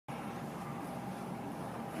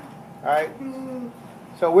All right.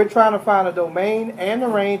 So we're trying to find a domain and the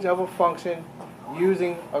range of a function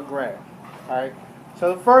using a graph. All right.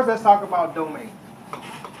 So first, let's talk about domain.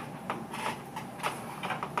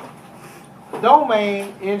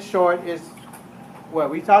 Domain, in short, is, well,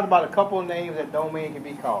 we talked about a couple of names that domain can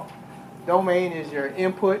be called. Domain is your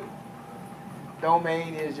input.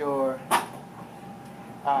 Domain is your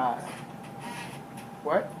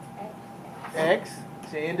what? X.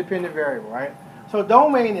 It's an independent variable, right? So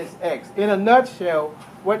domain is X. In a nutshell,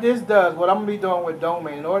 what this does, what I'm going to be doing with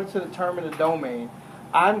domain, in order to determine the domain,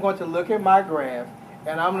 I'm going to look at my graph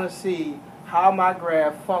and I'm going to see how my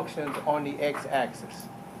graph functions on the x-axis.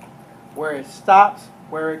 Where it stops,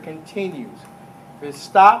 where it continues. If it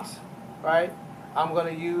stops, right, I'm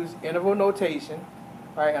going to use interval notation,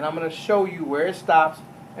 right, and I'm going to show you where it stops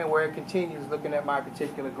and where it continues looking at my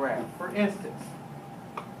particular graph. For instance,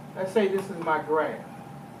 let's say this is my graph.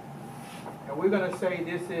 And we're going to say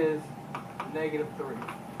this is -3.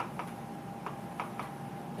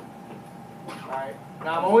 Alright?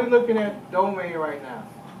 Now I'm only looking at domain right now.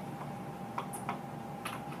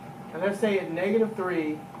 And let's say at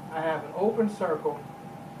 -3, I have an open circle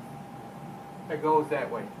that goes that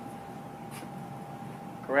way.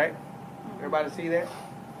 Correct? Everybody see that?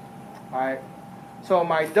 Alright. So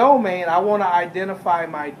my domain, I want to identify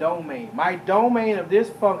my domain. My domain of this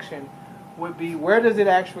function would be, where does it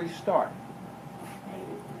actually start?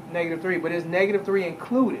 -3. But is -3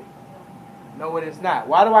 included? No, it is not.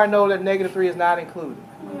 Why do I know that -3 is not included?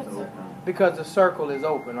 Because the circle is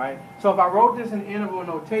open, right? So if I wrote this in interval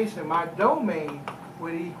notation, my domain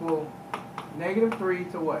would equal -3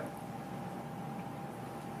 to what?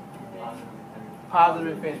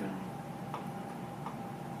 Positive infinity.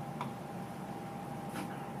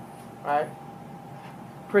 Right?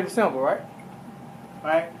 Pretty simple, right?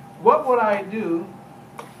 Right? What would I do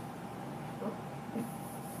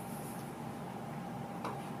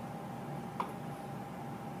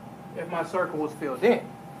if my circle was filled in?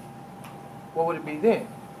 What would it be then?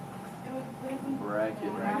 Bracket.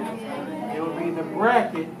 It would be the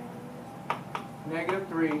bracket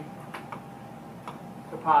 -3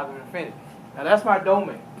 to positive infinity. Now that's my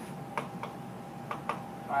domain.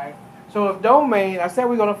 Alright? So if domain, I said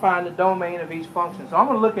we're going to find the domain of each function. So I'm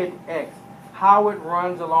going to look at x, how it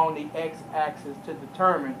runs along the x-axis to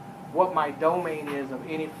determine what my domain is of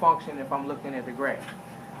any function if I'm looking at the graph.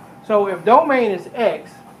 So if domain is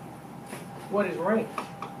x, what is range?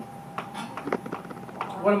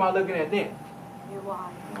 What am I looking at then?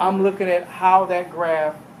 I'm looking at how that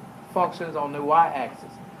graph functions on the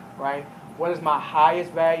y-axis, right? What is my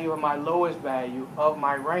highest value and my lowest value of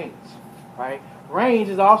my range, right? Range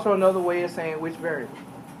is also another way of saying which variable.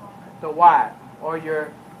 The y, or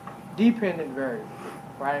your dependent variable,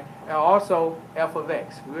 right? And also f of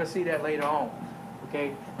x. We'll see that later on,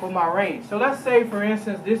 okay, for my range. So let's say, for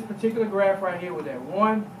instance, this particular graph right here was at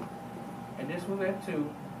 1, and this was at 2.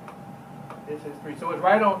 This is 3. So it's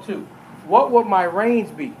right on 2. What would my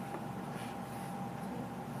range be?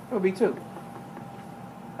 It would be 2.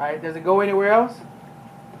 All right, does it go anywhere else?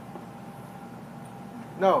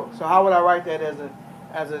 No. So how would I write that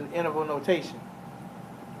as an interval notation?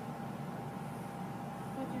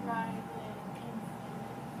 Would you write it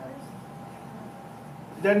first?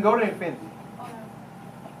 It doesn't go to infinity. Oh, no.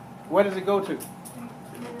 Where does it go to?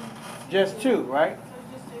 Just 2, right? So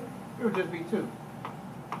it's just 2? It would just be 2.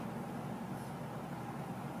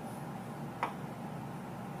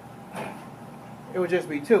 It would just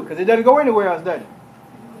be 2, because it doesn't go anywhere else, does it?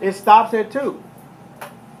 It stops at 2.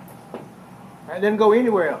 It doesn't go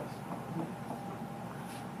anywhere else.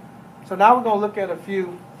 So now we're going to look at a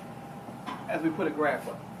few as we put a graph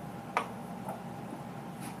up.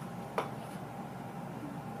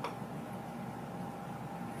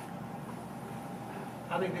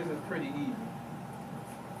 I think this is pretty easy.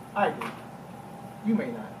 I do. You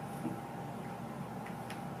may not.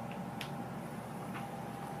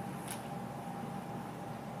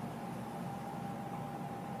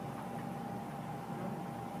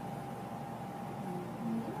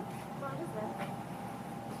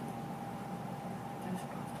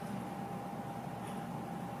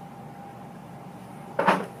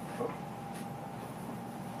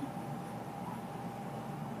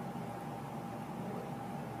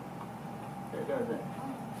 It does that.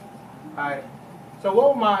 Alright. So what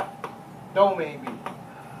would my domain be?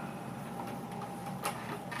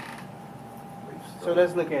 So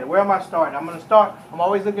let's look at it. Where am I starting? I'm going to start, I'm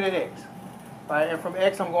always looking at x. Right? And from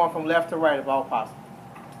x, I'm going from left to right if all possible.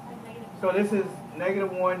 So this is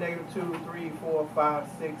 -1, -2, 3, 4, 5,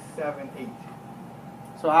 6, 7, 8.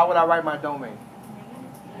 So how would I write my domain?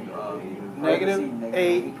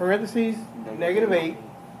 -8, parentheses, -8,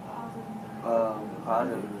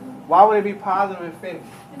 Positive. Why would it be positive infinity?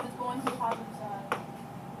 Because it's going to the positive side.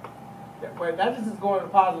 Yeah, but that just is going to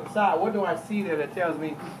the positive side. What do I see there that tells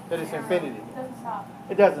me that it's infinity? It doesn't stop.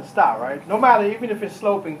 It doesn't stop, right? No matter, even if it's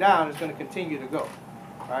sloping down, it's going to continue to go,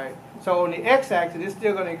 right? So on the x-axis, it's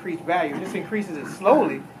still going to increase value. This increases it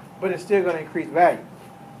slowly, but it's still going to increase value.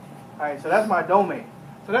 All right, so that's my domain.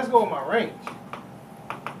 So let's go with my range.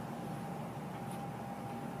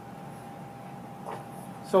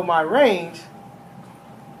 So my range,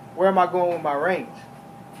 where am I going with my range?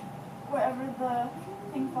 Wherever the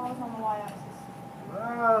thing falls on the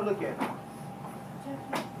y-axis. Look at it.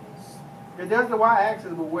 It does the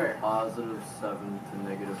y-axis, but where? Positive 7 to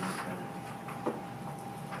negative infinity.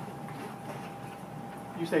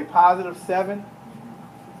 You say positive 7.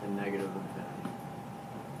 To negative infinity.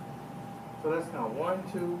 So let's count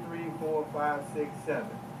 1, 2, 3, 4, 5, 6, 7.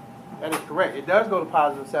 That is correct. It does go to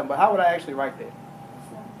positive 7, but how would I actually write that?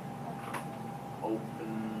 Open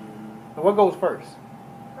And what goes first?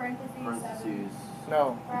 Parentheses. parentheses.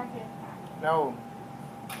 No, Bracket. no.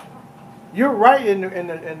 You're right in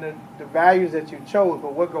the values that you chose,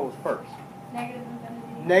 but what goes first? Negative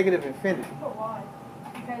infinity. Negative infinity. But why?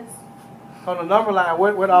 Because On the number line,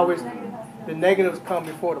 what always, negative has to the negatives come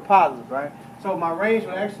before the positives, right? So my range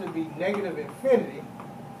would actually be negative infinity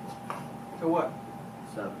to what?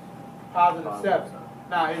 7. Positive 7.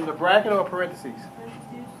 Now, in the bracket or parentheses?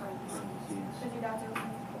 Parentheses. Because you got to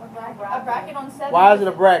a bracket on 7. Why is it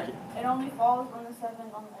a bracket? It only falls on the 7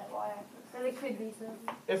 on the y-axis. So it could be 7.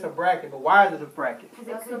 It's a bracket, but why is it a bracket? Because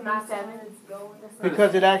it could be 7.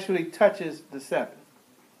 Because it actually touches the 7.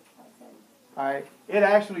 Alright? It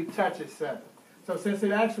actually touches 7. So since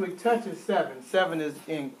it actually touches 7, 7 is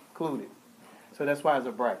included. So that's why it's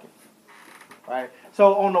a bracket. Right?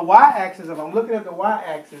 So on the y-axis, if I'm looking at the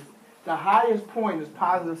y-axis, the highest point is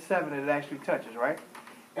positive 7 that it actually touches, right?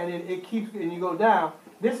 And it keeps, and you go down.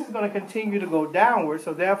 This is going to continue to go downward,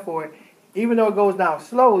 so therefore, even though it goes down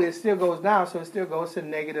slowly, it still goes down, so it still goes to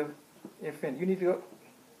negative infinity. You need to go?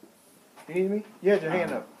 You need me? You had your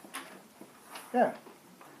hand up. Yeah.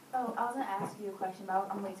 Oh, I was going to ask you a question, but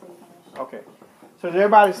I'm waiting till you finish. Okay. So does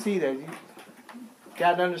everybody see that? You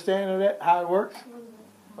got an understanding of that, how it works?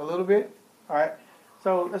 A little bit? All right.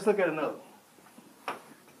 So let's look at another.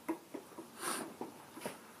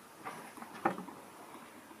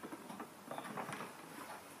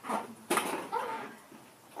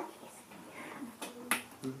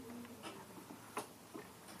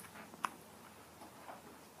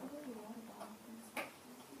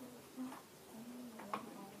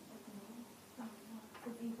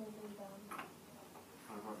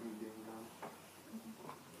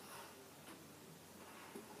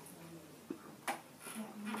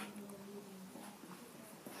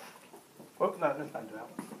 Oh, no, let's not do that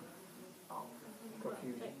one.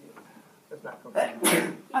 Confusion. Let's not confuse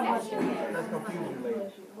you. Let's confuse you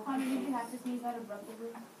later. Honey, did you have to sneeze that abruptly?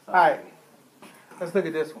 All right. Let's look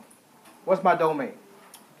at this one. What's my domain?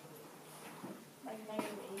 Like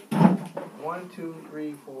negative 8. 1, 2,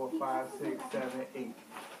 3, 4, 5, 6, 7, 8.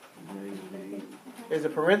 Negative 8. Is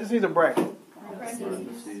it parentheses or bracket?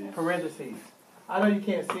 Parentheses. Parentheses. I know you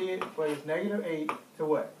can't see it, but it's negative 8 to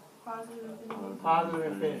what? Positive infinity. Positive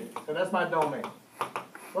infinity. So that's my domain.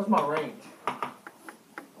 What's my range?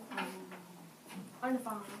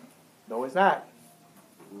 Undefined. No, it's not.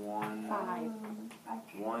 1.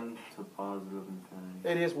 1 to positive infinity.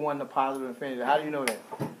 It is 1 to positive infinity. How do you know that?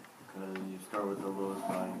 Because you start with the lowest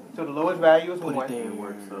value. So the lowest value is 1. And it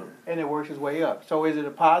works up. And it works its way up. So is it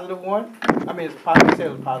a positive 1? I mean, it's a positive, say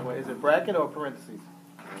it was a positive 1. Is it bracket or parentheses?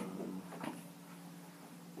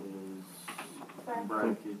 Is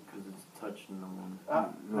bracket because it's touching the 1.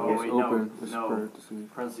 No, Oh, it's wait, open. no, It's no. parentheses.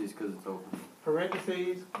 Parentheses because it's open.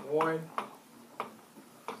 Parentheses, 1,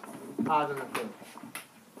 positive infinity.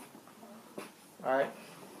 Alright?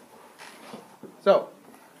 So,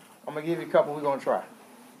 I'm going to give you a couple we're going to try.